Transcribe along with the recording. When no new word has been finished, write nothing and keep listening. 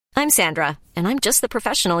I'm Sandra, and I'm just the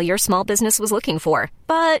professional your small business was looking for.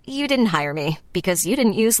 But you didn't hire me because you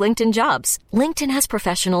didn't use LinkedIn Jobs. LinkedIn has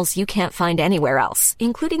professionals you can't find anywhere else,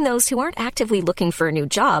 including those who aren't actively looking for a new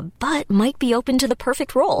job, but might be open to the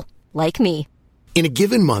perfect role, like me. In a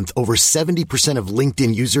given month, over 70% of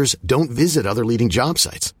LinkedIn users don't visit other leading job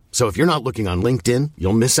sites. So if you're not looking on LinkedIn,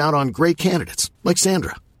 you'll miss out on great candidates like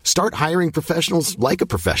Sandra. Start hiring professionals like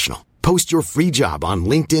a professional. Post your free job on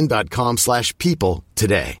linkedin.com/people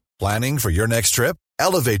today. Planning for your next trip?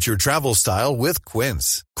 Elevate your travel style with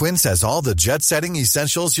Quince. Quince has all the jet-setting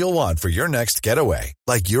essentials you'll want for your next getaway,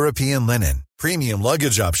 like European linen, premium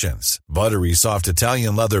luggage options, buttery soft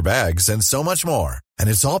Italian leather bags, and so much more. And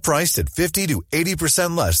it's all priced at 50 to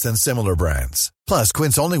 80% less than similar brands. Plus,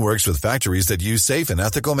 Quince only works with factories that use safe and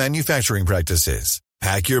ethical manufacturing practices.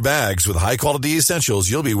 Pack your bags with high-quality essentials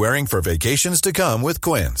you'll be wearing for vacations to come with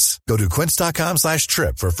Quince. Go to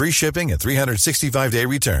quince.com/trip for free shipping and 365-day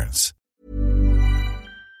returns.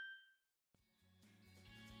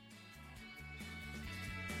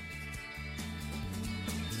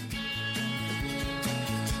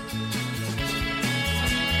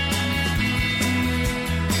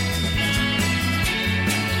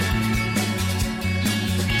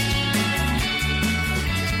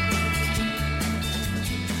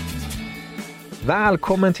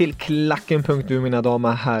 Välkommen till Klacken.nu mina damer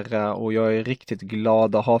och herrar, och jag är riktigt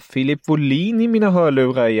glad att ha Filip Wåhlin i mina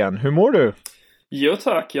hörlurar igen. Hur mår du? Jo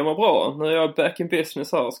tack, jag mår bra. Nu är jag back in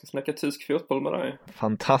business här och ska snacka tysk fotboll med dig.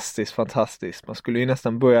 Fantastiskt, fantastiskt. Man skulle ju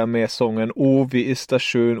nästan börja med sången O wie ist das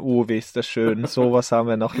schön, O wie ist das schön. Så var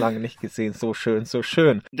samman noch lange nicht gesehen, så schön, så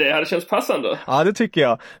schön. Det hade känts passande. Ja, det tycker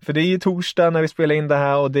jag. För det är ju torsdag när vi spelar in det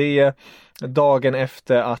här, och det är dagen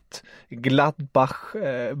efter att Gladbach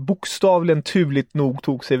bokstavligen turligt nog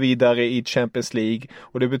tog sig vidare i Champions League,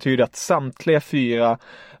 och det betyder att samtliga 4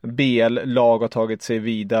 BL-lag har tagit sig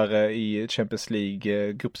vidare i Champions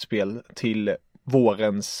League gruppspel till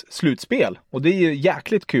vårens slutspel, och det är ju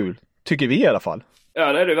jäkligt kul, tycker vi i alla fall.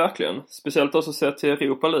 Ja, det är det verkligen. Speciellt också sett till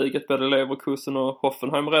Europa League, att både Leverkusen och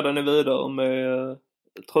Hoffenheim redan är vidare med,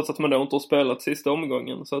 trots att man då inte har spelat sista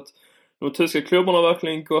omgången, så att de tyska klubbarna har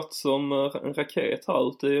verkligen gått som en raket här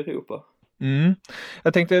ute i Europa.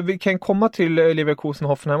 Jag tänkte vi kan komma till Leverkusen och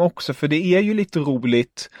Hoffenheim också, för det är ju lite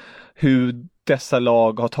roligt hur dessa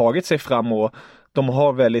lag har tagit sig fram, och de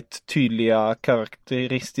har väldigt tydliga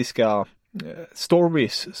karaktäristiska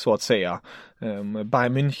stories så att säga.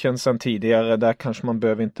 Bayern München sedan tidigare, där kanske man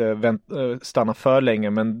behöver inte stanna för länge,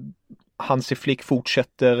 men Hansi Flick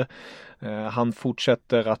fortsätter. Han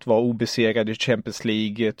fortsätter att vara obesegrad i Champions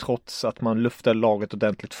League trots att man luftade laget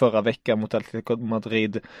ordentligt förra veckan mot Atletico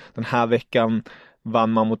Madrid. Den här veckan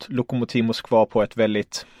vann man mot Lokomotiv Moskva på ett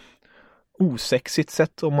väldigt osexigt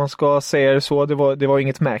sätt, om man ska säga det så. Det var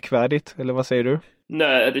inget märkvärdigt, eller vad säger du?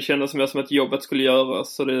 Nej, det kändes mer som att jobbet skulle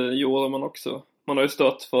göras, så det gjorde man också. Man har ju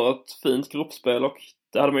stått för ett fint gruppspel, och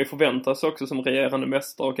det hade man ju förväntat sig också som regerande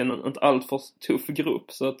mästare, och en inte alltför tuff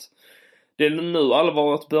grupp, så att det är nu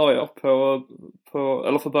allvaret börjar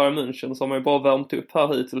eller för Bayern München, så har man ju bara värmt upp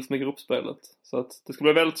här hittills med gruppspelet. Så att det ska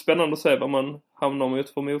bli väldigt spännande att se vad man hamnar mot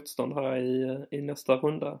för motstånd här i nästa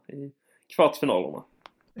runda, i kvartsfinalerna.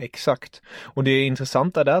 Exakt. Och det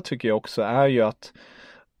intressanta där tycker jag också är ju att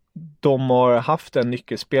de har haft en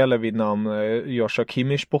nyckelspelare vid namn Joshua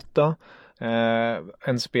Kimmich borta.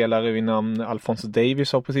 En spelare vid namn Alphonso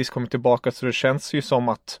Davies har precis kommit tillbaka, så det känns ju som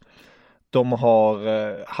att de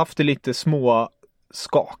har haft det lite små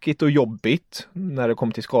skakigt och jobbigt när det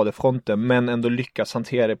kommer till skadefronten, men ändå lyckats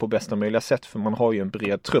hantera det på bästa möjliga sätt, för man har ju en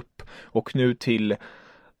bred trupp. Och nu till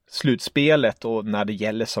slutspelet, och när det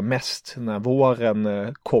gäller som mest, när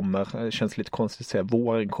våren kommer, det känns lite konstigt att säga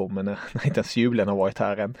våren kommer när inte ens julen har varit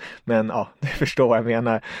här än, men ja, det förstår vad jag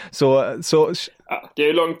menar. Så ja, det är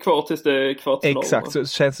ju långt kvar tills det är kvartsfinal. Exakt, så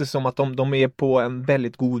känns det som att de är på en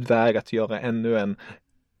väldigt god väg att göra ännu en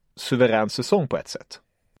suverän säsong på ett sätt.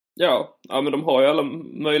 Ja, men de har ju alla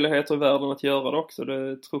möjligheter i världen att göra det också.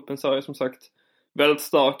 Truppen ser ju som sagt väldigt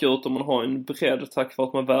stark ut, och man har en bredd tack vare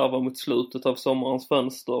att man värvar mot slutet av sommarens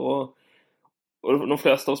fönster, och de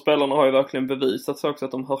flesta av spelarna har ju verkligen bevisat sig också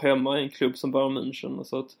att de hör hemma i en klubb som Bayern München.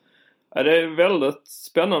 Så att det är väldigt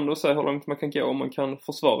spännande att se hur långt man kan gå om man kan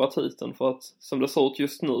försvara titeln, för att som det ser ut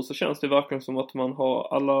just nu så känns det verkligen som att man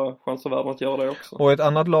har alla chanser i världen att göra det också. Och ett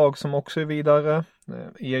annat lag som också är vidare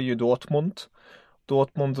är ju Dortmund.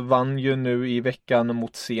 Dortmund vann ju nu i veckan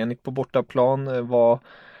mot Zenit på bortaplan,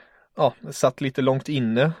 satt lite långt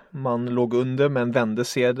inne. Man låg under, men vände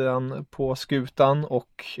sedan på skutan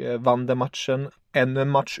och vann den matchen. En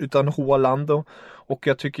match utan Haaland, och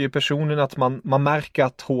jag tycker ju personligen att man märker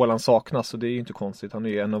att Haaland saknas, och det är ju inte konstigt. Han är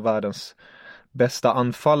ju en av världens bästa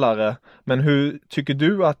anfallare. Men hur tycker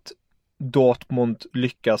du att Dortmund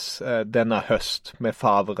lyckas denna höst med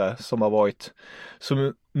Favre som har varit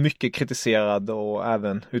så mycket kritiserad och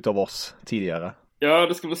även utav oss tidigare? Ja,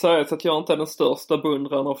 det skulle sägas att jag inte är den största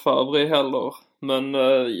beundraren av Favre heller. Men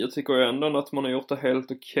jag tycker ju ändå att man har gjort det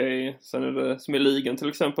helt okej. Sen är det, som i ligan till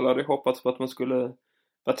exempel, hade jag hoppats på att man skulle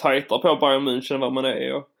vara tajtare på Bayern München än vad man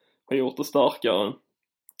är och har gjort det starkare.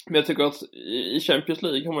 Men jag tycker att i Champions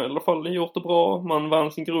League har man i alla fall gjort det bra. Man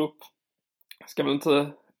vann sin grupp. Kan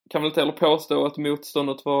väl inte heller påstå att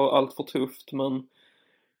motståndet var allt för tufft, men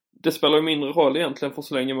det spelar ju mindre roll egentligen, för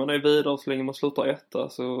så länge man är vidare och så länge man slutar etta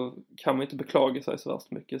så kan man inte beklaga sig så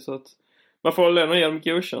värst mycket. Så att man får lämna igenom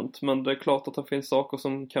godkänt, men det är klart att det finns saker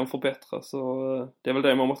som kan förbättras, och det är väl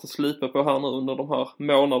det man måste slipa på här nu under de här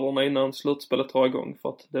månaderna innan slutspelet drar igång, för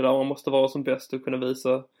att det är där man måste vara som bäst och kunna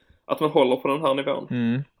visa att man håller på den här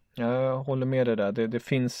nivån. Jag håller med dig där. Det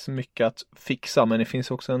finns mycket att fixa, men det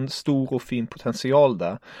finns också en stor och fin potential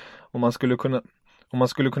där. Om man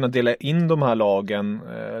skulle kunna dela in de här lagen,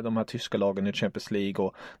 de här tyska lagen i Champions League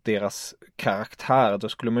och deras karaktär, då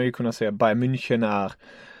skulle man ju kunna säga att Bayern München är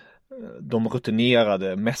de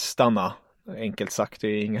rutinerade mästarna. Enkelt sagt, det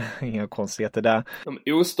är inga konstigheter där.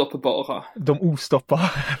 De ostoppbara,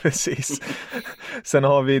 precis. Sen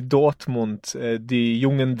har vi Dortmund, die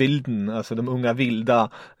jungen Wilden, alltså de unga vilda,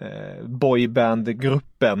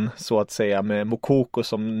 boybandgruppen så att säga, med Moukoko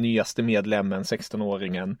som nyaste medlemmen,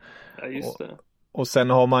 16-åringen. Ja, just det. Och sen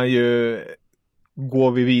har man ju,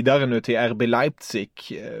 går vi vidare nu till RB Leipzig,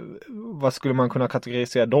 vad skulle man kunna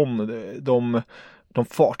kategorisera dem? De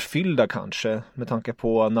fartfyllda kanske, med tanke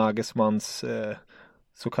på Nagelsmans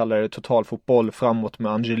så kallade totalfotboll framåt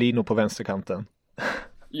med Angelino på vänsterkanten.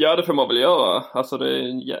 Ja, det får man väl göra. Alltså det är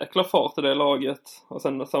en jäkla fart i det laget. Och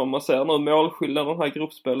sen som man ser nu, målskillnaden det här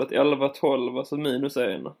gruppspelet 11-12, alltså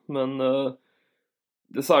 -1. Men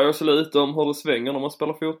det säger också lite om hur det svänger när man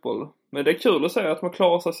spelar fotboll. Men det är kul att säga att man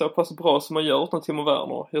klarar sig så pass bra som man gör utan Timo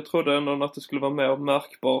Werner. Jag trodde ändå att det skulle vara mer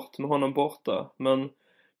märkbart med honom borta, men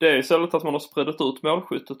det är ju så att man har spritt ut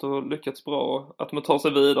målskyttet och lyckats bra. Att man tar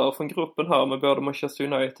sig vidare från gruppen här med både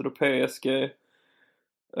Manchester United och PSG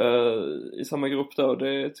i samma grupp då.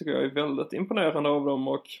 Det tycker jag är väldigt imponerande av dem.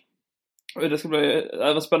 Och det ska bli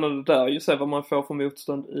även spännande där ju se vad man får för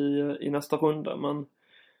motstånd i nästa runda. Men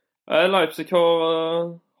Leipzig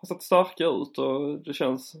har sett starka ut och det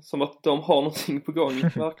känns som att de har någonting på gång,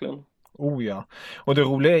 verkligen. Oh ja, och det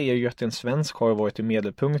roliga är ju att en svensk har varit i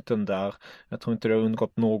medelpunkten där. Jag tror inte det har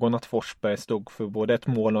undgått någon att Forsberg stod för både ett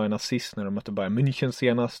mål och en assist när de mötte Bayern München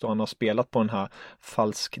senast, och han har spelat på den här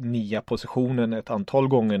falsk 9-positionen ett antal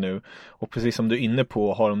gånger nu. Och precis som du är inne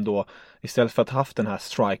på har de då, istället för att ha haft den här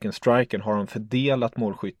striken har de fördelat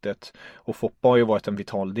målskyttet, och Foppa har ju varit en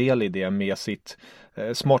vital del i det med sitt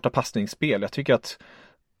smarta passningsspel. Jag tycker att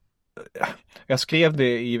jag skrev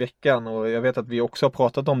det i veckan och jag vet att vi också har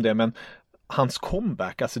pratat om det, men hans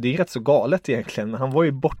comeback, alltså det är rätt så galet egentligen. Han var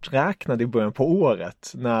ju borträknad i början på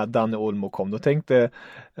året när Dani Olmo kom. Då tänkte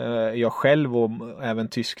jag själv och även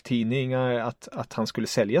tysk tidningar att han skulle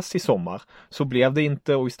säljas till sommar. Så blev det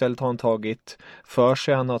inte, och istället har han tagit för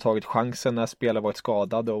sig, han har tagit chansen när spelare varit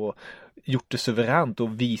skadade och gjort det suveränt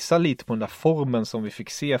och visa lite på den där formen som vi fick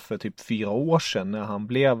se för typ 4 år sedan när han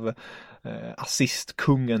blev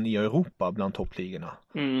assistkungen i Europa bland toppligorna.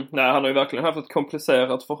 Nej, han har ju verkligen haft ett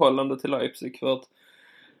komplicerat förhållande till Leipzig, för att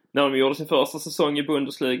när de gjorde sin första säsong i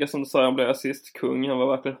Bundesliga, som du säger, han blev assistkung. Han var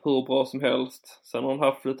verkligen hur bra som helst. Sen har han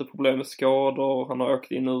haft lite problem med skador. Han har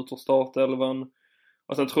åkt in och ut ur startelvan.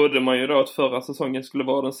 Och sen trodde man ju då att förra säsongen skulle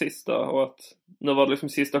vara den sista, och att nu var det liksom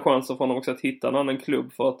sista chansen för honom också att hitta en annan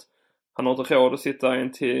klubb, för att han har inte råd att sitta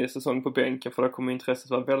en till säsong på bänken, för då kommer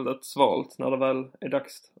intresset vara väldigt svalt när det väl är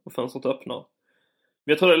dags och fönstret öppnar.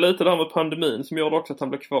 Men jag tror det är lite det här med pandemin som gjorde också att han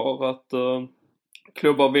blev kvar, att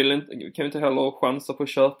klubbar kan ju inte heller chansa på att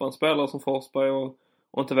köpa en spelare som Forsberg och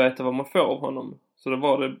inte veta vad man får av honom. Så det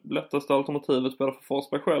var det lättaste alternativet både för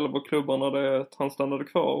Forsberg själv och klubbarna, det att han stannade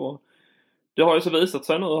kvar. Och det har ju så visat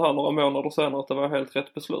sig nu här några månader senare att det var helt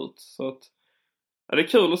rätt beslut. Så att ja, det är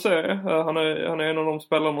kul att se. Han är en av de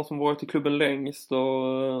spelarna som varit i klubben längst,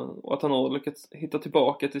 och att han har lyckats hitta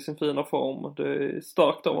tillbaka till sin fina form. Det är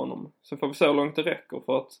starkt av honom. Sen får vi se hur långt det räcker,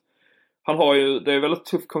 för att det är väldigt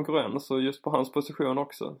tuff konkurrens, och just på hans position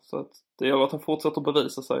också. Så att det gäller att han fortsätter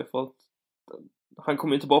bevisa sig, för att han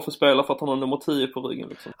kommer inte bara få spela för att han har nummer 10 på ryggen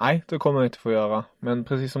liksom. Nej, det kommer han inte få göra. Men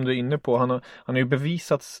precis som du är inne på, han har ju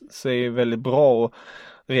bevisat sig väldigt bra, och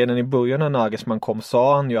redan i början när Nagelsmann kom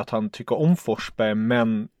sa han ju att han tycker om Forsberg,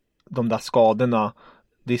 men de där skadorna,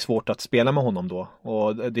 det är svårt att spela med honom då.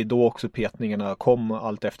 Och det är då också petningarna kom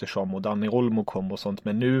allt eftersom, och Dani Olmo kom och sånt.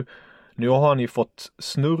 Men Nu har han ju fått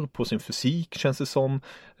snurr på sin fysik, känns det som.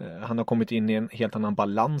 Han har kommit in i en helt annan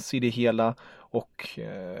balans i det hela och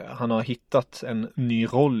han har hittat en ny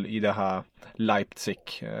roll i det här Leipzig.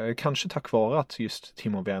 Kanske tack vare att just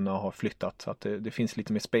Timo Werner har flyttat, att det finns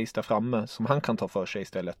lite mer space där framme som han kan ta för sig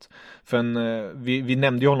istället. För vi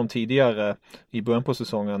nämnde ju honom tidigare i början på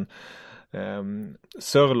säsongen,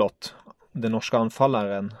 Sörloth, den norska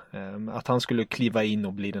anfallaren, att han skulle kliva in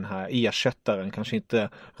och bli den här ersättaren, kanske inte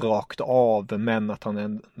rakt av, men att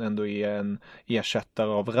han ändå är en ersättare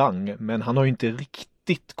av rang. Men han har ju inte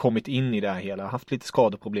riktigt kommit in i det här hela, haft lite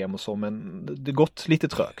skadeproblem och så, men det gått lite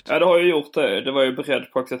trögt. Ja, det har ju gjort det. Det var ju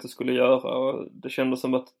beredd på att det skulle göra, och det kändes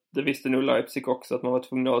som att det visste nog Leipzig också, att man var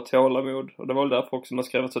tvungen att ha tålamod, och det var väl därför också man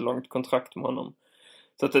skrev ett så långt kontrakt med honom.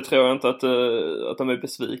 Så att det tror jag inte att de är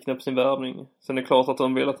besvikna på sin värvning. Sen är det klart att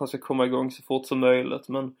de vill att han ska komma igång så fort som möjligt.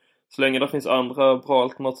 Men så länge det finns andra bra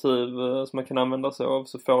alternativ som man kan använda sig av,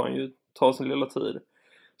 så får han ju ta sin lilla tid.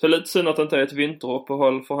 Så det är lite synd att det inte är ett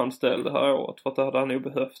vinteruppehåll för hans del det här året. För att det hade han ju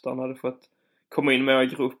behövt. Han hade fått komma in mer i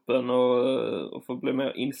gruppen och få bli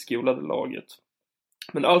mer inskolad i laget.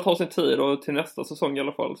 Men allt har sin tid, och till nästa säsong i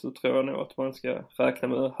alla fall så tror jag nog att man ska räkna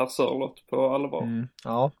med herr Sörloth på allvar.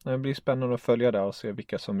 Ja, det blir spännande att följa där och se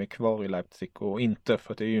vilka som är kvar i Leipzig och inte.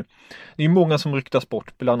 För att det är många som ryktas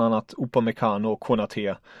bort, bland annat Upamecano och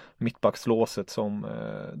Konaté, mittbackslåset som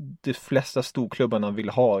de flesta storklubbarna vill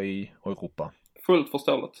ha i Europa. Fullt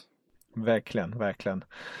förståeligt. Verkligen, verkligen.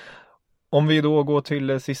 Om vi då går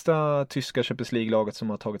till sista tyska Champions League-laget som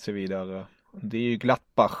har tagit sig vidare, det är ju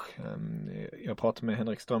Gladbach. Jag pratade med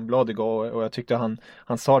Henrik Strömblad igår och jag tyckte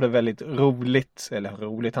han sa det väldigt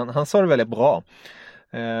roligt. Han sa det väldigt bra.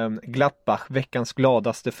 Gladbach, veckans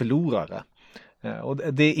gladaste förlorare. Och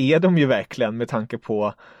det är de ju verkligen, med tanke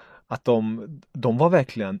på att de var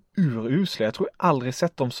verkligen urusla. Jag tror aldrig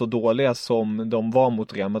sett dem så dåliga som de var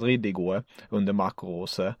mot Real Madrid igår under Marco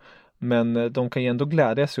Rose. Men de kan ju ändå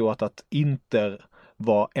glädja sig åt att Inter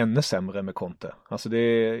var ännu sämre med Conte. Alltså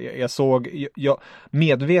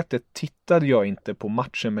medvetet tittade jag inte på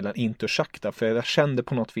matchen mellan Inter och Shakhtar, för jag kände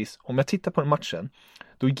på något vis, om jag tittar på den matchen,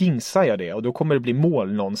 då ginsar jag det och då kommer det bli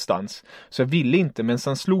mål någonstans. Så jag ville inte, men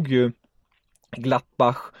sen slog ju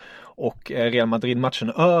Gladbach och Real Madrid-matchen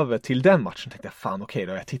över till den matchen. Tänkte jag, fan okej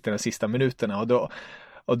då, jag tittar de sista minuterna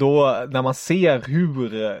och då när man ser hur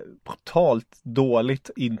brutalt dåligt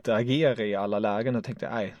Inter agerar i alla lägen, då tänkte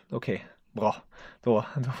jag, nej, okej. Bra, då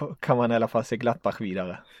kan man i alla fall se Gladbach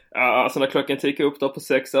vidare. Ja, alltså när klockan tickade upp där på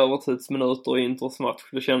 6 övertidsminuter i Inters match,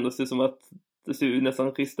 det kändes det som att det såg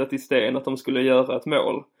nästan ristat i sten att de skulle göra ett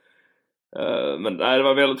mål. Men nej, det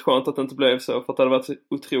var väldigt skönt att det inte blev så, för att det hade varit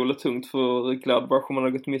otroligt tungt för Gladbach om man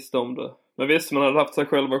hade gått miste om det. Men visst, man hade haft sig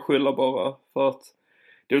själva att skylla bara, för att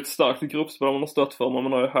det är ett starkt gruppspel man har stått för, men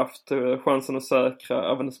man har ju haft chansen att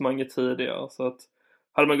säkra avancemanger tidigare, så att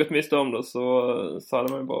hade man gått miste om det så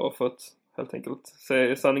hade man ju bara fått helt enkelt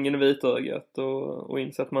se sanningen i vitögat och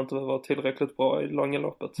inse att man inte var tillräckligt bra i långa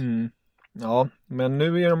loppet. Ja, men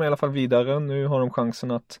nu är de i alla fall vidare. Nu har de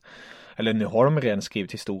chansen nu har de redan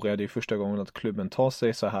skrivit historia. Det är första gången att klubben tar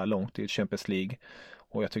sig så här långt i Champions League.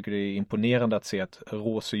 Och jag tycker det är imponerande att se att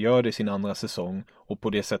Rose gör det i sin andra säsong. Och på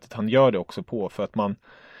det sättet han gör det också på. För att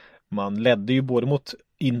man ledde ju både mot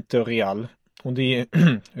Inter och Real. Och det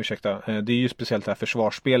är, det är ju speciellt det här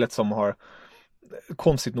försvarsspelet som har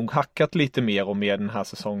konstigt nog hackat lite mer och mer den här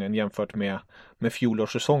säsongen jämfört med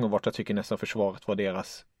fjolårssäsongen, vart jag tycker nästan försvaret var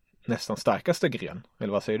deras nästan starkaste gren.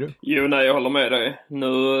 Eller vad säger du? Jo, nej, jag håller med dig.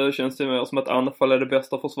 Nu känns det mer som att anfall är det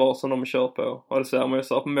bästa försvar som de kör på. Och det ser man ju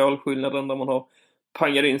så på målskillnaden där man har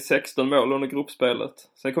pangat in 16 mål under gruppspelet.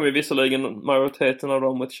 Sen kommer ju visserligen majoriteten av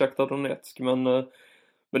dem mot Shakhtar Donetsk, men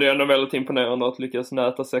det är ändå väldigt imponerande att lyckas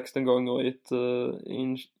näta 16 gånger i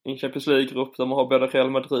en Champions League-grupp där man har både Real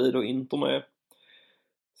Madrid och Inter med.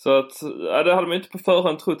 Så att, det hade man inte på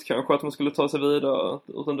förhand trott kanske att man skulle ta sig vidare,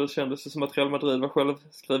 utan det kändes som att Real Madrid var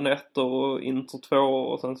självskrivna 1 och Inter 2,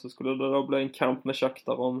 och sen så skulle det då bli en kamp med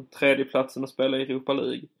Shakhtar om tredje platsen och spela i Europa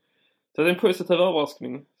League. Så det är en positiv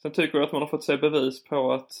överraskning. Sen tycker jag att man har fått se bevis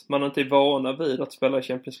på att man inte är vana vid att spela i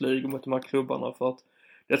Champions League mot de här klubbarna, för att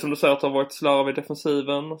det som du säger, att det har varit slarv i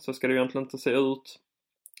defensiven, så ska det egentligen inte se ut.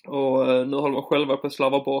 Och nu håller man själva på att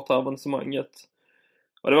slarva bort avancemanget.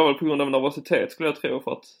 Och det var väl på grund av nervositet, skulle jag tro,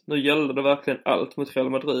 för att nu gällde det verkligen allt mot Real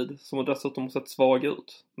Madrid, som har dessutom sett svag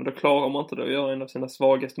ut. Men då klarar man inte det att göra en av sina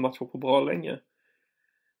svagaste matcher på bra länge.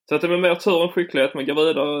 Så att det är mer tur än skicklighet man går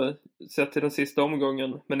vidare sett till den sista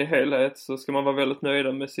omgången. Men i helhet så ska man vara väldigt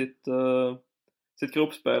nöjda med sitt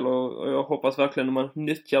gruppspel. Och jag hoppas verkligen att man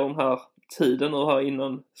nyttjar den här tiden nu här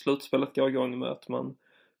innan slutspelet går igång, med att man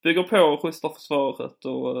bygger på och rustar försvaret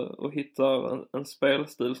och hittar en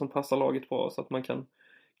spelstil som passar laget bra så att man kan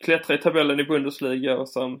klättra i tabellen i Bundesliga och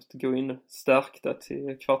samt gå in stärkta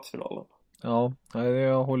till kvartsfinalen. Ja,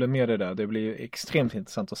 jag håller med dig där. Det blir extremt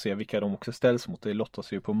intressant att se vilka de också ställs mot. Det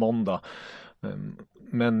lottas ju på måndag.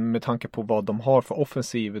 Men med tanke på vad de har för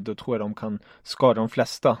offensiv, då tror jag de kan skada de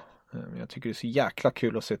flesta. Jag tycker det är så jäkla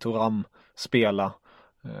kul att se Thuram spela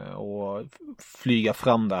och flyga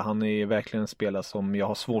fram där. Han är verkligen en spelare som jag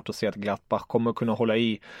har svårt att se att Gladbach kommer kunna hålla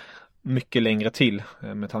i mycket längre till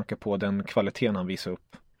med tanke på den kvaliteten han visar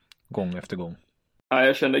upp gång efter gång. Ja,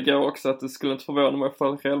 jag kände igår också att det skulle inte förvåna mig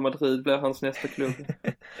för Real Madrid blir hans nästa klubb.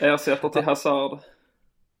 Ersätter till Hazard.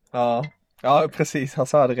 Ja, precis.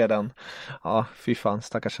 Hazard redan. Ja, fy fan,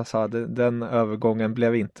 stackars Hazard. Den övergången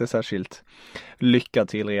blev inte särskilt lyckad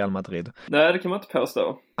till Real Madrid. Nej, det kan man inte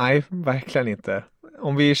påstå. Nej, verkligen inte.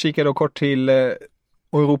 Om vi kikar då kort till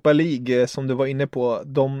Europa League som du var inne på.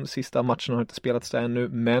 De sista matcherna har inte spelats där ännu,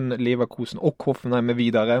 men Leverkusen och Hoffenheim är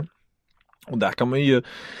vidare. Och där kan man ju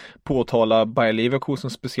påtala Bayer Leverkusen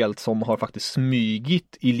speciellt som har faktiskt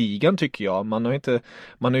smygit i ligan tycker jag. Man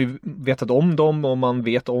har ju vetat om dem och man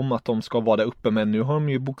vet om att de ska vara där uppe, men nu har de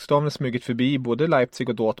ju bokstavligen smygit förbi både Leipzig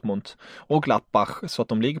och Dortmund och Gladbach så att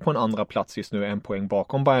de ligger på en andra plats just nu, 1 poäng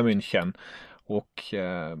bakom Bayern München. Och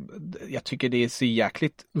jag tycker det ser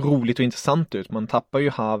jäkligt roligt och intressant ut. Man tappar ju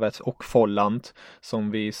Havertz och Folland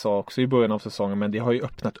som vi sa också i början av säsongen, men det har ju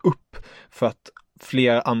öppnat upp för att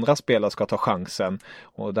fler andra spelare ska ta chansen.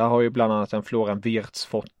 Och där har ju bland annat en Florian Wirtz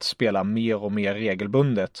fått spela mer och mer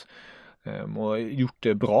regelbundet. Och gjort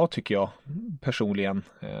det bra tycker jag personligen.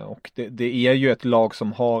 Och det är ju ett lag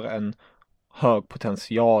som har en hög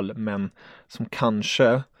potential men som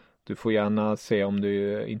kanske, du får gärna se om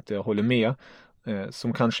du inte håller med,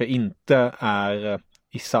 som kanske inte är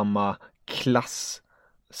i samma klass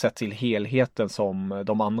sett till helheten som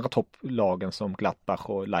de andra topplagen som Gladbach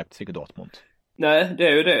och Leipzig och Dortmund. Nej, det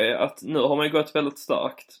är ju det att nu har man ju gått väldigt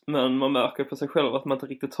starkt, men man märker på sig själv att man inte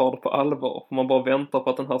riktigt tar det på allvar. Man bara väntar på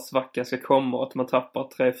att den här svackan ska komma och att man tappar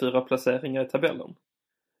 3-4 placeringar i tabellen.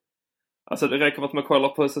 Alltså det räcker med att man kollar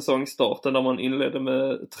på säsongstarten där man inledde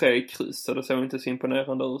med 3 kryss så det såg inte så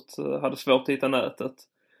imponerande ut. Hade svårt att hitta nätet.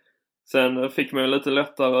 Sen fick man ju lite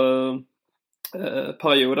lättare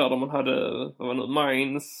period där man hade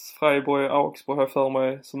Mainz, Freiburg, Augsburg här för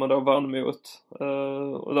mig som man då vann mot.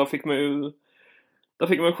 Och där fick man ju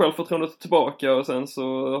självförtroendet tillbaka och sen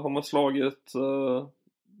så har man slagit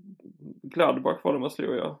Gladbach var det man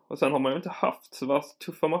slog, ja. Och sen har man ju inte haft så vart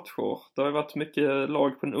tuffa matcher. Det har ju varit mycket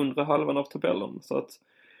lag på den undre halvan av tabellen. Så att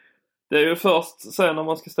det är ju först sen när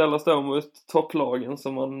man ska ställas då mot topplagen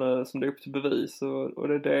som det är upp till bevis. Och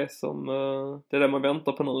det är det man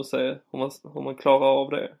väntar på nu och se hur man klarar av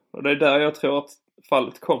det. Och det är där jag tror att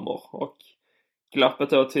fallet kommer. Och glappet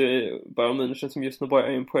då till Bayern München som just nu bara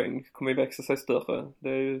är 1 poäng kommer ju växa sig större. Det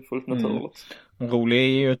är ju fullt naturligt. Roligt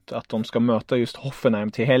är ju att de ska möta just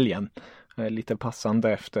Hoffenheim till helgen. Lite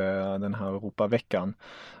passande efter den här Europaveckan.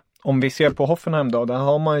 Om vi ser på Hoffenheim då, där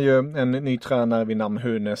har man ju en ny tränare vid namn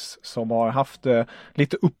Hoeneß som har haft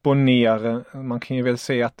lite upp och ner. Man kan ju väl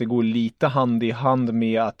säga att det går lite hand i hand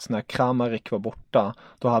med att när Kramaric var borta,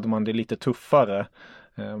 då hade man det lite tuffare.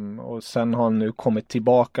 Och sen har han nu kommit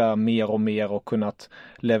tillbaka mer och mer och kunnat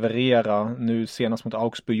leverera. Nu senast mot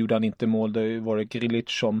Augsburg gjorde han inte mål. Det var det Grilic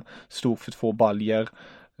som stod för 2 baljer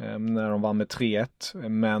när de vann med 3-1.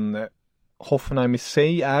 Men Hoffenheim i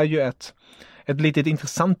sig är ju ett litet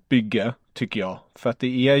intressant bygge tycker jag. För att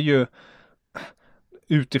det är ju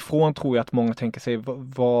utifrån tror jag att många tänker sig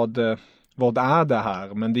vad är det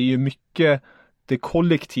här? Men det är ju mycket det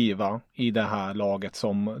kollektiva i det här laget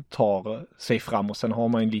som tar sig fram och sen har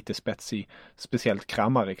man en lite spets i speciellt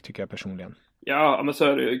Kramaric tycker jag personligen. Ja, men så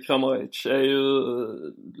är det ju. Kramaric är ju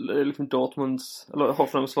liksom Dortmunds eller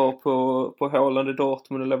Hoffenheims svar på Haaland i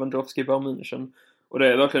Dortmund och Lewandowski i Bayern München. Och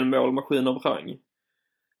det är verkligen en målmaskin av rang.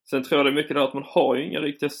 Sen tror jag det är mycket där att man har ju inga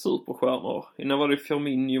riktiga superstjärnor. Innan var det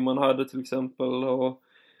Firmino man hade till exempel och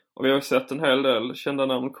vi har ju sett en hel del kända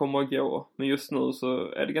namn komma och gå. Men just nu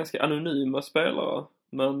så är det ganska anonyma spelare.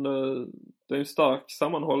 Men det är en stark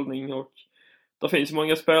sammanhållning och det finns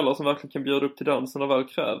många spelare som verkligen kan bjuda upp till dansen när väl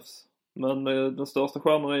krävs. Men den största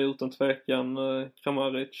stjärnan är utan tvekan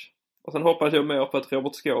Kramaric. Och sen hoppas jag mer på att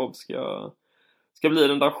Robert Skov ska bli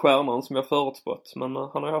den där stjärnan som jag förutspått. Men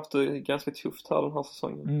han har ju haft det ganska tufft här den här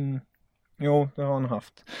säsongen. Jo, det har han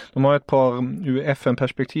haft. De har ett par, ur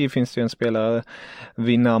FN-perspektiv finns det en spelare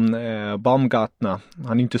vid namn Baumgartner.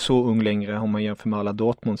 Han är inte så ung längre om man jämför med alla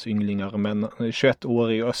Dortmunds ynglingar, men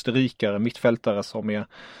 21-årig österrikare, mittfältare som är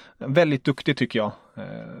väldigt duktig tycker jag.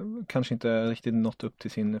 Kanske inte riktigt nått upp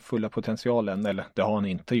till sin fulla potential än, eller det har han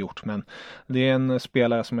inte gjort, men det är en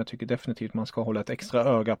spelare som jag tycker definitivt man ska hålla ett extra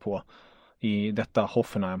öga på i detta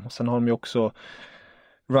Hoffenheim. Och sen har de ju också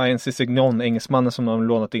Ryan Sessegnon, engelsmannen som de har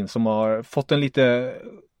lånat in, som har fått en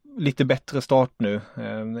lite bättre start nu.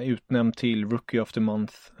 Utnämnd till Rookie of the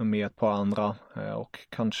Month med ett par andra och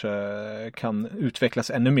kanske kan utvecklas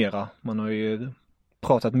ännu mera. Man har ju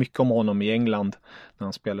pratat mycket om honom i England när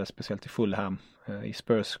han spelade speciellt i Fulham. I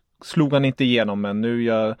Spurs slog han inte igenom, men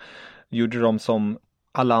nu gjorde de som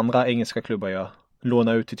alla andra engelska klubbar gör.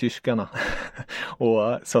 Låna ut till tyskarna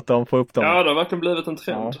och så att de får upp dem. Ja, det har verkligen blivit en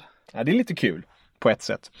trend. Ja, det är lite kul på ett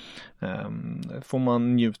sätt. Får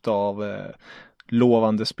man njuta av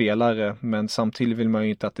lovande spelare, men samtidigt vill man ju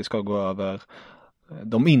inte att det ska gå över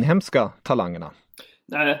de inhemska talangerna.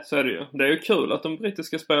 Nej, så är det ju. Det är ju kul att de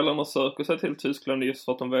brittiska spelarna söker sig till Tyskland just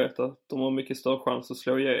för att de vet att de har mycket större chans att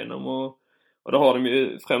slå igenom och då har de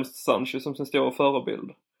ju främst Sancho som sin stora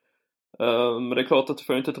förebild. Men det är klart att det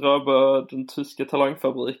får inte drabba den tyska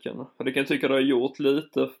talangfabriken. För det kan jag tycka det har gjort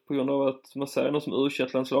lite på grund av att man säger något som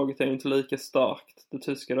U21-landslaget är inte lika starkt, det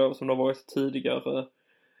tyska då, som det har varit tidigare.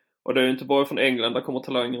 Och det är ju inte bara från England där kommer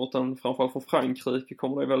talanger, utan framförallt från Frankrike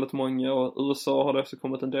kommer det väldigt många, och USA har det också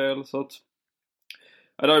kommit en del. Så att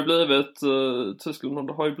ja, det har ju blivit Tyskland,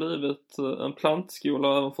 det har ju blivit en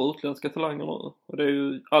plantskola även för utländska talanger nu. Och det är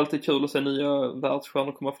ju alltid kul att se nya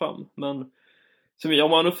världsstjärnor komma fram. Men som jag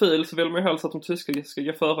manofil så vill man ju helst att de tyska ska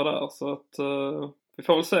gå före där. Så att vi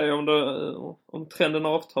får väl se om trenden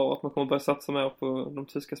avtar, att man kommer börja satsa mer på de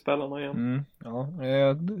tyska spelarna igen. Ja,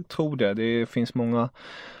 jag tror det. Det finns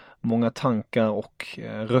många tankar och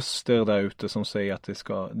röster där ute som säger att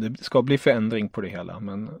det ska bli förändring på det hela.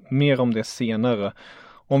 Men mer om det senare.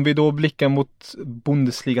 Om vi då blickar mot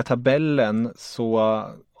Bundesliga-tabellen så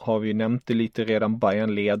har vi nämnt det lite redan.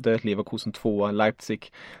 Bayern leder, Leverkusen 2,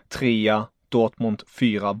 Leipzig 3, Dortmund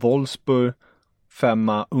 4, Wolfsburg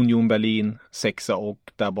 5, Union Berlin 6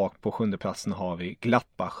 och där bak på 7:e platsen har vi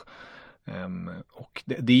Gladbach. Och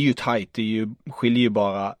det är ju tajt, skiljer ju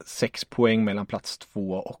bara 6 poäng mellan plats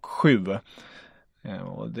 2 och 7.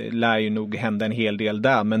 Och det lär ju nog hända en hel del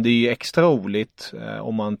där, men det är ju extra roligt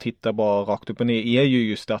om man tittar bara rakt upp och ner är ju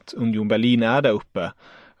just att Union Berlin är där uppe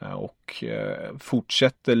och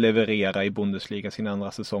fortsätter leverera i Bundesliga sin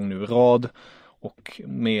andra säsong nu i rad och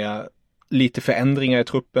med lite förändringar i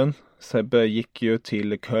truppen. Sebbe gick ju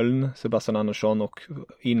till Köln, Sebastian Andersson, och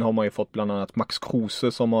in har man ju fått bland annat Max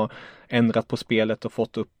Kruse som har ändrat på spelet och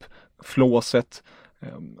fått upp flåset.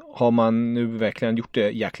 Har man nu verkligen gjort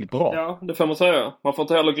det jäkligt bra? Ja, det får man säga. Man får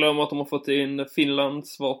inte heller glömma att de har fått in Finlands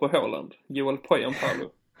svar på Haaland, Joel Poyanpalo.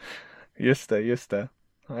 Just det.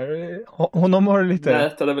 Honom har det lite...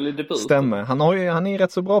 Nätade väl i debut. Stämmer. Han är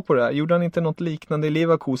rätt så bra på det här. Gjorde han inte något liknande i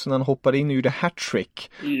Leverkusen när han hoppade in och gjorde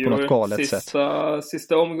hattrick på något galet sätt?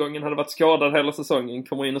 Sista omgången hade varit skadad hela säsongen.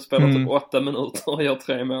 Kommer in och spelar typ 8 minuter och gör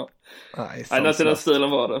 3 mål. Nej, nästan den stilen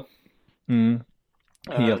var det.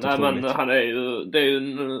 Helt otroligt. Men det är ju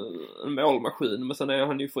en målmaskin, men sen är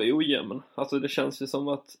han ju för ojämn. Alltså det känns ju som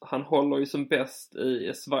att han håller ju som bäst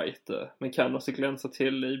i Schweiz, men kan också glänsa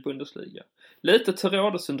till i Bundesliga. Lite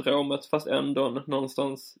Terode-syndromet, fast ändå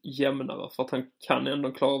någonstans jämnare, för att han kan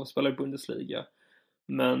ändå klara av att spela i Bundesliga.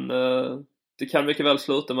 Men det kan mycket väl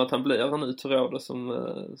sluta med att han blir en ny Terode som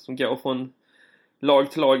går från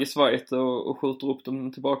lag till lag i Schweiz och skjuter upp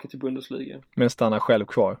dem tillbaka till Bundesliga. Men stannar själv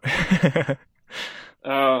kvar.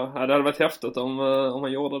 Ja, det hade varit häftigt om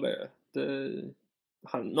han gjorde det.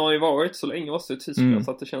 Han har ju varit så länge också i Tyskland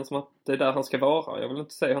så att det känns som att det är där han ska vara. Jag vill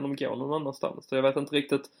inte se honom gå någon annanstans. Så jag vet inte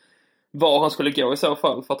riktigt var han skulle gå i så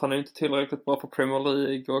fall, för att han är inte tillräckligt bra på Premier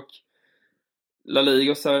League, och La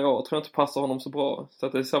Liga och Serie A tror jag inte passar honom så bra. Så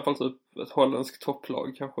att det är i så fall typ ett holländskt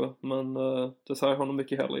topplag kanske. Men det säger honom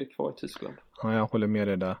mycket hellre kvar i Tyskland. Ja, jag håller med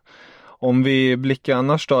dig där. Om vi blickar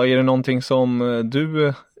annars då, är det någonting som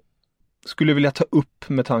du skulle vilja ta upp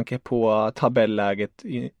med tanke på tabelläget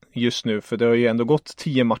just nu? För det har ju ändå gått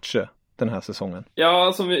 10 matcher den här säsongen. Ja,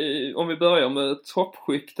 alltså om vi börjar med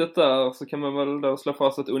toppskiktet där, så kan man väl då slå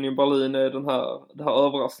fast att Union Berlin är det här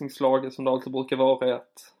överraskningslaget som det alltid brukar vara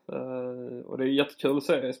rätt. Och det är jättekul att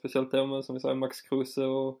se, speciellt då med, som vi säger, Max Kruse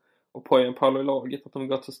och Poyanpalo i laget, att de har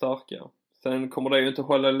gått så starka. Sen kommer det ju inte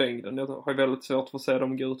hålla i längden. Jag har väldigt svårt för att se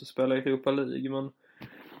dem gå ut och spela i Europa League, men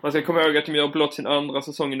man ska komma ihåg att de gör blott sin andra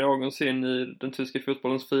säsong någonsin i den tyska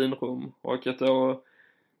fotbollens finrum, och att då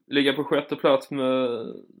ligga på 6:e plats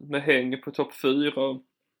med häng på topp 4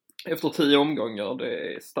 efter 10 omgångar,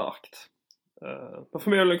 det är starkt. Men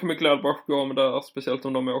förmodligen kommer Gladbach gå med där, speciellt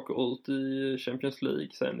om de åker ut i Champions League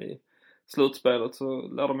sen i slutspelet, så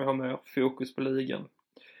lär de ha mer fokus på ligan.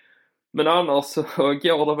 Men annars så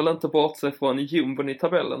går det väl inte bort sig från jumbon i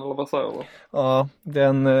tabellen, eller vad säger du? Ja,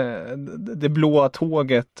 det blåa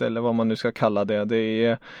tåget, eller vad man nu ska kalla det,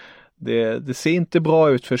 det ser inte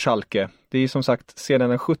bra ut för Schalke. Det är som sagt, sedan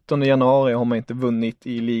den 17 januari har man inte vunnit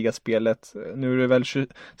i ligaspelet. Nu är det väl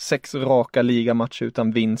 26 raka ligamatcher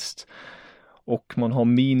utan vinst. Och man har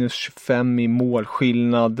minus 25 i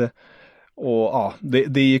målskillnad. Och ja,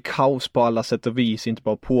 det är kaos på alla sätt och vis, inte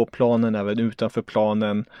bara på planen, även utanför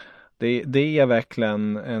planen. Det är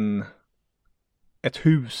verkligen ett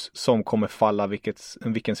hus som kommer falla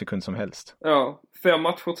vilken sekund som helst. Ja, 5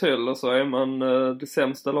 matcher till och så är man det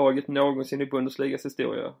sämsta laget någonsin i Bundesligas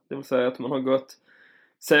historia. Det vill säga att man har gått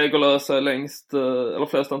segerlösa längst, eller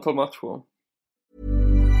flest antal matcher.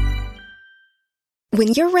 When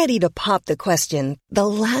you're ready to pop the question, the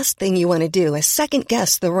last thing you want to do is second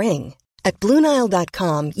guess the ring. At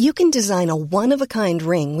BlueNile.com, you can design a one-of-a-kind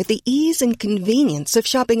ring with the ease and convenience of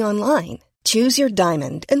shopping online. Choose your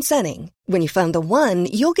diamond and setting. When you find the one,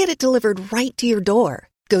 you'll get it delivered right to your door.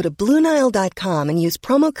 Go to BlueNile.com and use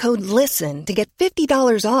promo code LISTEN to get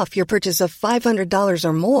 $50 off your purchase of $500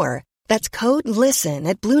 or more. That's code LISTEN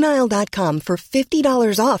at BlueNile.com for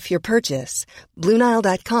 $50 off your purchase.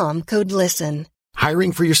 BlueNile.com, code LISTEN.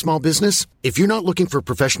 Hiring for your small business? If you're not looking for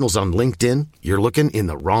professionals on LinkedIn, you're looking in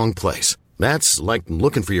the wrong place. That's like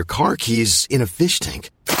looking for your car keys in a fish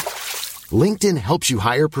tank. LinkedIn helps you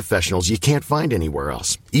hire professionals you can't find anywhere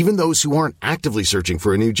else, even those who aren't actively searching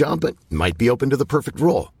for a new job but might be open to the perfect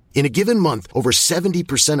role. In a given month, over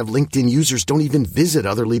 70% of LinkedIn users don't even visit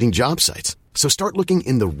other leading job sites. So start looking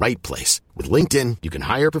in the right place. With LinkedIn, you can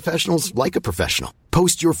hire professionals like a professional.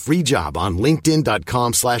 Post your free job on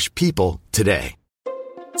linkedin.com/people today.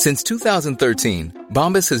 Since 2013,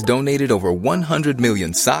 Bombas has donated over 100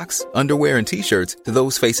 million socks, underwear, and T-shirts to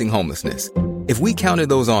those facing homelessness. If we counted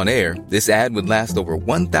those on air, this ad would last over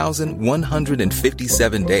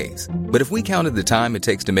 1,157 days. But if we counted the time it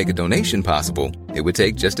takes to make a donation possible, it would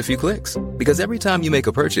take just a few clicks. Because every time you make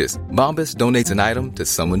a purchase, Bombas donates an item to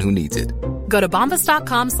someone who needs it. Go to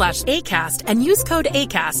bombas.com/ACAST and use code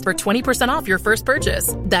ACAST for 20% off your first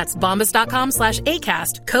purchase. That's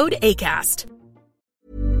bombas.com/ACAST, code ACAST.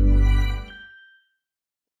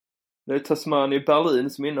 Det är Tasmania i Berlin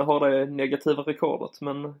som innehar det negativa rekordet,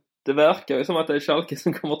 men det verkar ju som att det är Schalke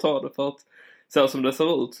som kommer ta det, för att så som det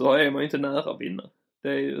ser ut så är man ju inte nära att vinna. Det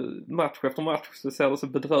är ju match efter match så ser det så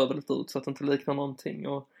bedrövligt ut så att det inte liknar någonting.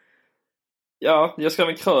 Och ja, jag skrev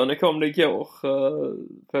en krönika om det igår,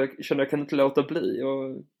 för jag kände att jag kan inte låta bli,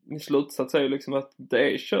 och min slutsats är ju liksom att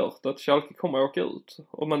det är kört, att Schalke kommer att åka ut.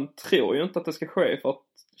 Och man tror ju inte att det ska ske, för att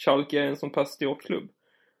Schalke är en sån pass stor klubb.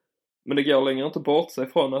 Men det går längre inte bort sig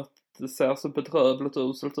från att det ser så bedrövligt och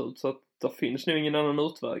uselt ut, så att det finns nog ingen annan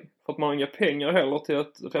utväg. För att man har inga pengar heller till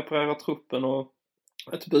att reparera truppen, och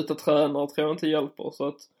att byta tränare tror jag inte hjälper. Så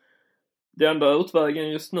att det enda utvägen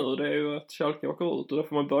just nu, det är ju att Schalke åker ut, och då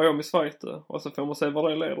får man börja om i Schweiz, och så får man se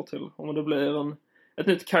vad det leder till. Om det blir ett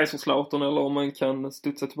nytt Kaiserslautern, eller om man kan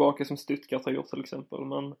studsa tillbaka som Stuttgart har gjort till exempel.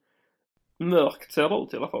 Men mörkt ser det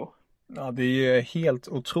ut i alla fall. Ja, det är helt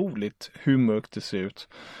otroligt hur mörkt det ser ut.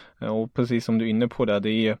 Och precis som du är inne på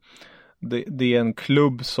det är en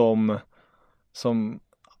klubb som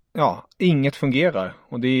ja, inget fungerar.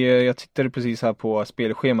 Och jag tittade precis här på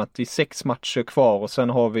spelschemat. Det är 6 matcher kvar, och sen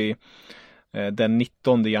har vi den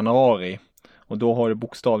 19 januari. Och då har det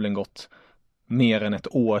bokstavligen gått mer än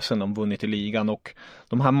ett år sedan de vunnit i ligan. Och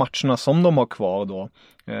de här matcherna som de har kvar då,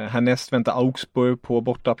 härnäst väntar Augsburg på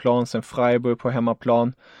bortaplan, sen Freiburg på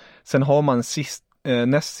hemmaplan. Sen har man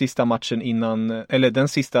näst sista matchen innan, eller den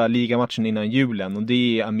sista ligamatchen innan julen, och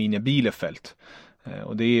det är Arminia Bielefeld.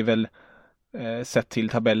 Och det är väl sett till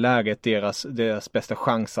tabelläget deras bästa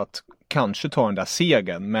chans att kanske ta den där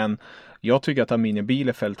segern. Men jag tycker att Arminia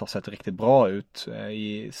Bielefeld har sett riktigt bra ut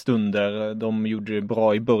i stunder. De gjorde det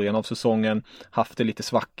bra i början av säsongen, haft det lite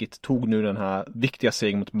svackigt, tog nu den här viktiga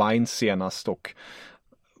segern mot Mainz senast och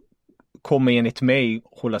kommer enligt mig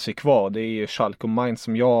hålla sig kvar. Det är Schalke och Mainz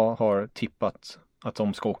som jag har tippat att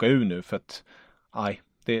de ska åka ur nu, för att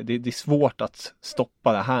det är svårt att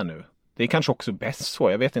stoppa det här nu. Det är kanske också bäst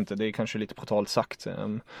så, jag vet inte, det är kanske lite brutalt sagt,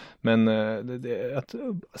 men att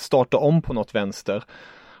starta om på något vänster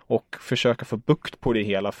och försöka få bukt på det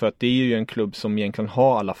hela, för att det är ju en klubb som egentligen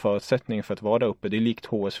har alla förutsättningar för att vara där uppe. Det är likt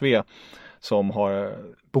HSV som har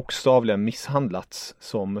bokstavligen misshandlats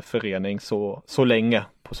som förening så länge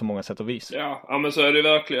på så många sätt och vis. Ja, men så är det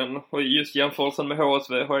verkligen. Och just jämförelsen med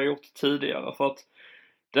HSV har jag gjort tidigare, för att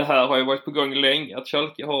det här har ju varit på gång länge, att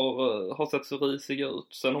Schalke har sett så risiga ut.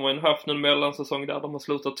 Sen har man ju haft en mellansäsong där de har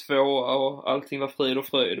slutat 2:a och allting var frid och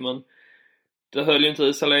fröjd, men det höll ju inte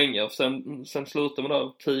i så länge. Sen slutade man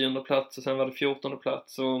där 10:e plats och sen var det 14:e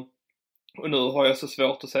plats, och nu har jag så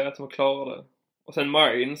svårt att säga att de klarar det. Och sen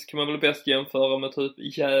Mainz kan man väl bäst jämföra med typ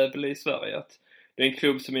Gävle i Sverige, att det är en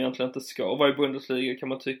klubb som egentligen inte ska vara i Bundesliga, kan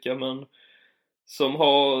man tycka, men som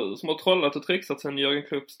har trollat och trixat sen Jürgen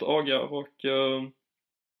Klopps dagar och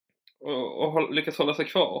har lyckats hålla sig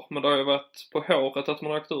kvar. Men det har ju varit på håret att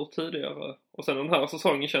man har åkt ut tidigare. Och sen den här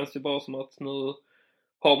säsongen känns det bara som att nu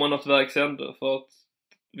har man något vägs ände, för att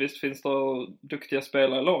visst finns det duktiga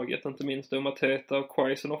spelare i laget, inte minst Mateta och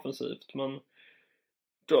Quaison offensivt, men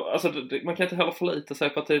man kan inte heller förlita sig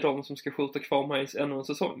på att det är de som ska skjuta kvar Mainz ännu en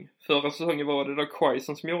säsong. Förra säsongen var det då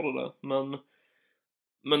Quaison som gjorde det,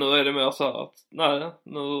 men nu är det mer så här att nej,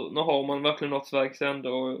 nu har man verkligen något vägs ände,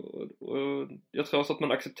 och jag tror så att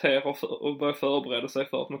man accepterar och börjar förbereda sig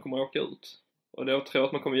för att man kommer att åka ut. Och jag tror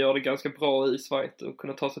att man kommer göra det ganska bra i Schweiz och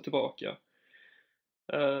kunna ta sig tillbaka.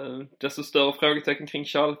 Desto större frågetecken kring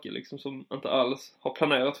Schalke liksom, som inte alls har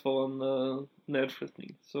planerat för en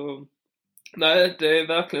nedflyttning. Så nej, det är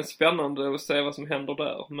verkligen spännande att se vad som händer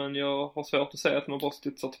där, men jag har svårt att säga att man bara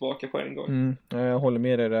studsar tillbaka på en gång. Jag håller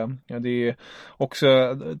med dig där. Ja, det är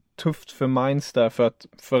också tufft för Mainz där, för att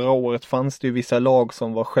förra året fanns det ju vissa lag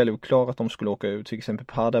som var självklara att de skulle åka ut, till exempel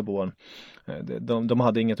Paderborn. De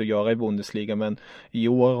hade inget att göra i Bundesliga, men i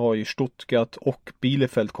år har ju Stuttgart och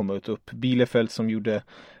Bielefeld kommit upp. Bielefeld som gjorde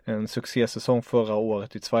en succésäsong förra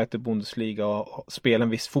året i Zweite Bundesliga och spelade en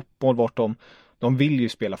viss fotboll vart de vill ju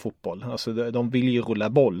spela fotboll. Alltså de vill ju rulla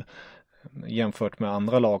boll, jämfört med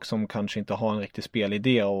andra lag som kanske inte har en riktig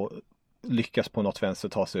spelidé och lyckas på något vänster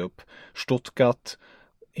ta sig upp. Stuttgart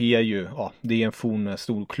är ju, det är en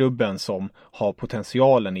storklubben som har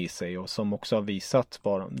potentialen i sig och som också har visat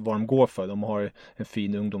vad de går för. De har en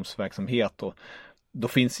fin ungdomsverksamhet och då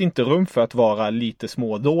finns inte rum för att vara lite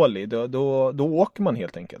smådålig. Då åker man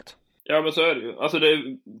helt enkelt. Ja, men så är det ju. Alltså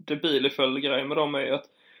det Bielefeld-grejen med dem är att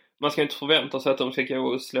man ska inte förvänta sig att de ska gå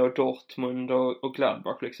och slå Dortmund och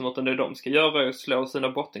Gladbach liksom, utan det de ska göra är att slå sina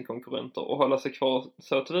bottenkonkurrenter och hålla sig kvar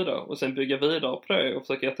så vidare och sen bygga vidare på det och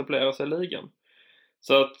försöka etablera sig i ligan.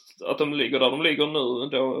 Så att de ligger där de ligger nu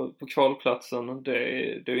då på kvalplatsen,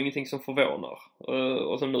 det är ingenting som förvånar.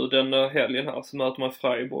 Och så nu den helgen här så möter man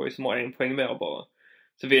Freiburg som har 1 poäng mer bara.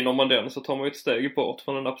 Så vinner man den så tar man ett steg bort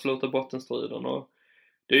från den absoluta bottenstriden, och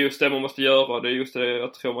det är just det man måste göra. Det är just det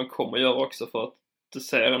jag tror man kommer göra också, för att det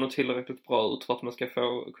ser ändå tillräckligt bra ut för att man ska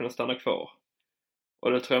kunna stanna kvar.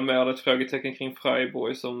 Och det tror jag mer är ett frågetecken kring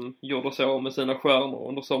Freiburg som gjorde så med sina stjärnor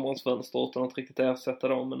under sommarens fönster utan att riktigt ersätta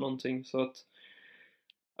dem med någonting. Så att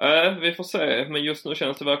vi får se, men just nu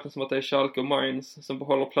känns det verkligen som att det är Schalke och Mainz som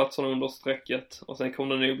behåller platserna under strecket, och sen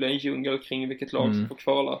kommer det nog bli en djungel kring vilket lag som får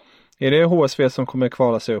kvala. Är det HSV som kommer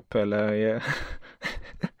kvala sig upp eller?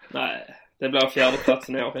 Nej, det blir 4:e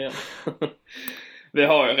platsen i år igen. Vi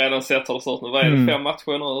har ju redan sett hur det ser ut nu. Vad är det, 5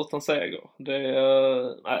 matcher nu utan seger?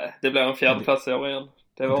 Det blir en 4:e plats i år igen.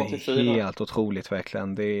 Det är helt otroligt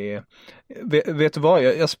verkligen. Vet du vad?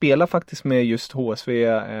 Jag spelar faktiskt med just HSV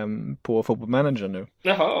på Football Manager nu.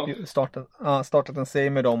 Jaha. Startat en serie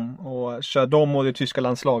med dem och kör dem och det tyska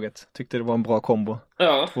landslaget. Tyckte det var en bra kombo.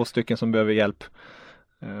 Ja. 2 stycken som behöver hjälp.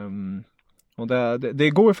 Och det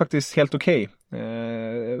går ju faktiskt helt okej.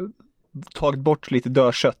 Tagit bort lite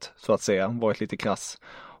dörkött så att säga. Varit lite krass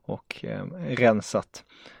och rensat.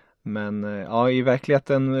 Men i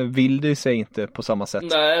verkligheten vill det sig inte på samma sätt.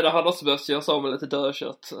 Nej, det hade också behövt göras av med lite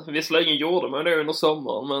dödkött. Visserligen gjorde man det under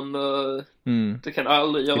sommaren, men det kan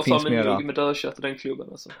aldrig göras av med dödkött i den klubben.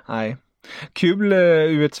 Alltså. Nej. Kul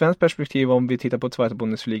ur ett svenskt perspektiv om vi tittar på Zweite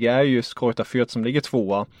Bundesliga är just Greuther Fürth som ligger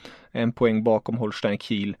 2:a. 1 poäng bakom Holstein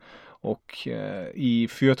Kiel. Och i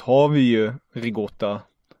Fürth har vi ju Rigotta,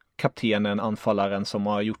 kaptenen, anfallaren som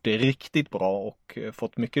har gjort det riktigt bra och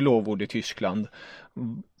fått mycket lovord i Tyskland.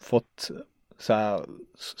 Fått så här,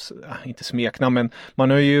 inte smeknamn, men man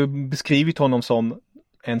har ju beskrivit honom som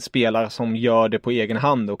en spelare som gör det på egen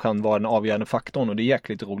hand och kan vara den avgörande faktorn, och det är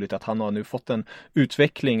jäkligt roligt att han har nu fått den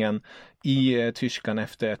utvecklingen i Tyskland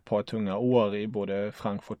efter ett par tunga år i både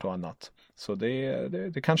Frankfurt och annat. Så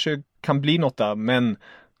det kanske kan bli något där, men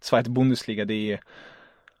Zweite Bundesliga, det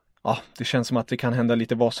känns som att det kan hända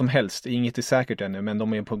lite vad som helst. Inget är säkert ännu, men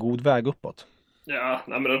de är på god väg uppåt. Ja,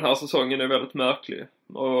 men den här säsongen är väldigt märklig.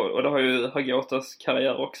 Och det har ju Hagotas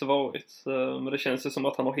karriär också varit. Men det känns ju som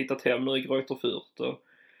att han har hittat hem nu i Greuther Fürth. Och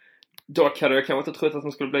dock hade jag kanske inte trott att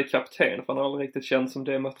han skulle bli kapten, för han har aldrig riktigt känt som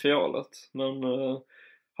det materialet. Men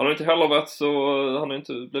Han har inte heller han har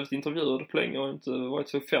inte blivit intervjuad på länge och inte varit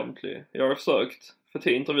så offentlig. Jag har försökt få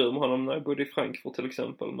till intervju med honom när jag bodde i Frankfurt till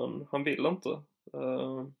exempel, men han vill inte.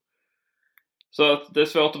 Så att det är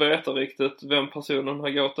svårt att veta riktigt vem personen har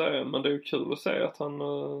gått är, men det är ju kul att se att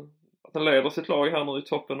han leder sitt lag här nu i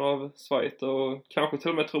toppen av Schweiz och kanske till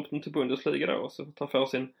och med truppen till Bundesliga då, så att han får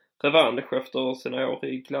sin revansch efter sina år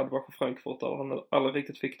i Gladbach och Frankfurt där han aldrig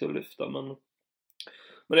riktigt fick det att lyfta. Men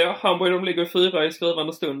ja, Hamburg, de ligger 4 i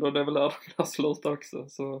skrivande stund och det är väl där de slutar också.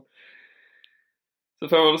 Så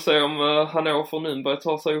får jag väl se om Hannover och Nürnberg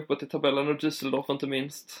tar sig uppåt i tabellen och Düsseldorf inte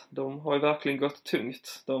minst. De har ju verkligen gått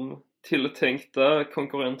tungt, de tilltänkta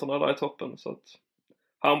konkurrenterna där i toppen. Så att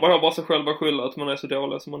Hamburg har bara sig själva skylla att man är så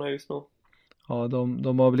dålig som man är just nu. Ja,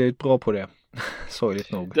 de har blivit bra på det.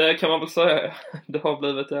 Sorgligt nog. Det kan man väl säga. Det har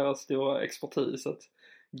blivit deras stora expertis att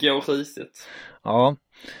gå risigt. Ja,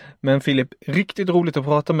 men Filip, riktigt roligt att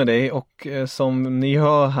prata med dig och som ni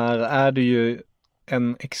hör här är det ju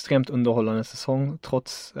en extremt underhållande säsong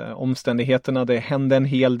trots omständigheterna. Det hände en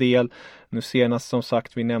hel del. Nu senast som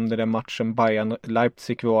sagt, vi nämnde den matchen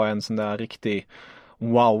Bayern-Leipzig var en sån där riktig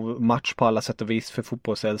wow-match på alla sätt och vis för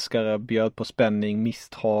fotbollsälskare. Bjöd på spänning,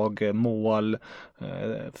 misstag, mål,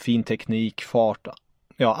 fin teknik, fart.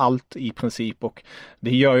 Ja, allt i princip, och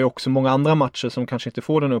det gör ju också många andra matcher som kanske inte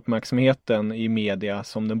får den uppmärksamheten i media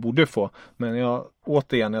som den borde få. Men jag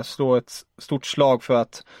slår ett stort slag för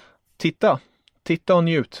att titta och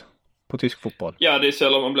njut på tysk fotboll. Ja, det är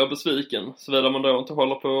sällan man blir besviken, såvida man då inte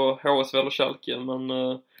håller på HSV eller Schalke, men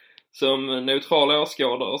som neutral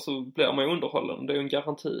åskådare så blir man ju underhållen. Det är ju en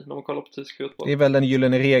garanti när man kollar på tysk fotboll. Det är väl en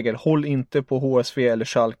gyllene regel, håll inte på HSV eller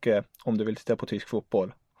Schalke om du vill titta på tysk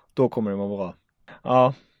fotboll. Då kommer det vara bra.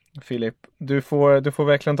 Ja, Filip, du får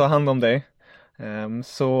verkligen ta hand om dig.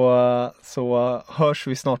 Så hörs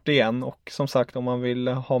vi snart igen, och som sagt, om man vill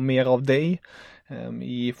ha mer av dig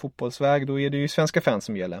i fotbollsväg, då är det ju Svenska Fans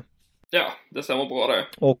som gäller. Ja, det stämmer bra det.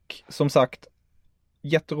 Och som sagt,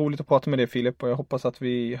 jätteroligt att prata med dig, Filip, och jag hoppas att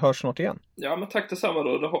vi hörs snart igen. Ja, men tack detsamma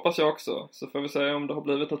då, det hoppas jag också. Så får vi se om det har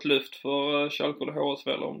blivit ett lyft för Schalke och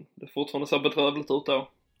HSV eller om det fortfarande ser bedrövligt ut då.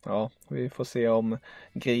 Ja, vi får se om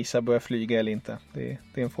grisar börjar flyga eller inte. Det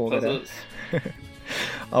är en fråga där.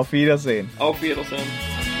 Auf Wiedersehen. Auf Wiedersehen.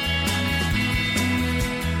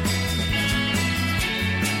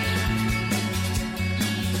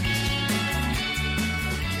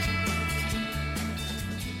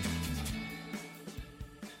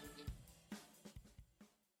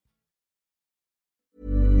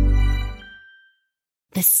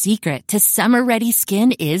 The secret to summer-ready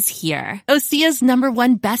skin is here. Osea's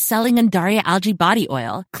 #1 best-selling Undaria Algae Body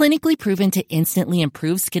Oil, clinically proven to instantly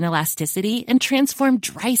improve skin elasticity and transform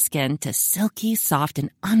dry skin to silky, soft, and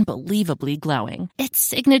unbelievably glowing. Its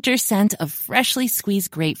signature scent of freshly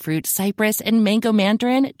squeezed grapefruit, cypress, and mango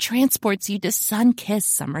mandarin transports you to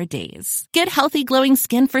sun-kissed summer days. Get healthy, glowing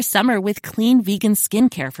skin for summer with clean, vegan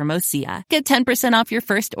skincare from Osea. Get 10% off your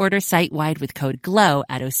first order site-wide with code GLOW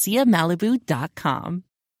at OseaMalibu.com.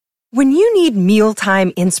 When you need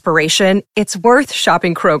mealtime inspiration, it's worth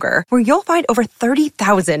shopping Kroger, where you'll find over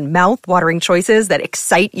 30,000 mouth-watering choices that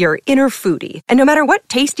excite your inner foodie. And no matter what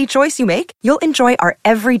tasty choice you make, you'll enjoy our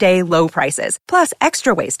everyday low prices, plus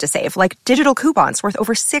extra ways to save, like digital coupons worth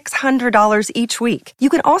over $600 each week. You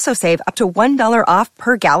can also save up to $1 off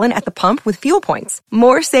per gallon at the pump with fuel points.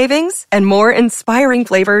 More savings and more inspiring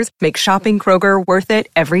flavors make shopping Kroger worth it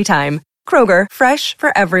every time. Kroger, fresh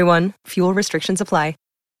for everyone. Fuel restrictions apply.